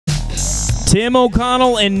Tim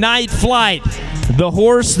O'Connell in Night Flight, the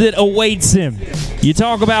horse that awaits him. You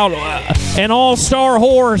talk about an all-star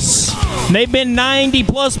horse. They've been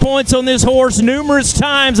 90-plus points on this horse numerous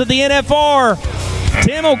times at the NFR.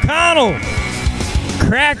 Tim O'Connell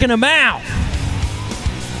cracking them out.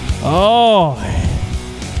 Oh,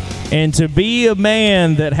 and to be a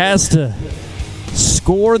man that has to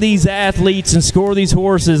score these athletes and score these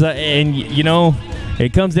horses, and, you know,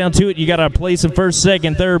 it comes down to it, you got to place them first,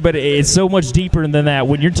 second, third, but it's so much deeper than that.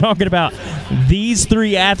 When you're talking about these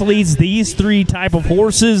three athletes, these three type of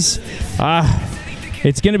horses,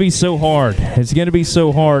 it's going to be so hard. It's going to be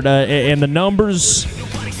so hard. And the numbers,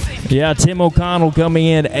 yeah, Tim O'Connell coming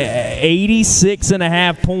in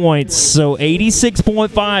 86.5 points. So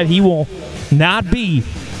 86.5, he will not be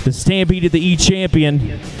the Stampede of the E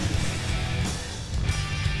champion.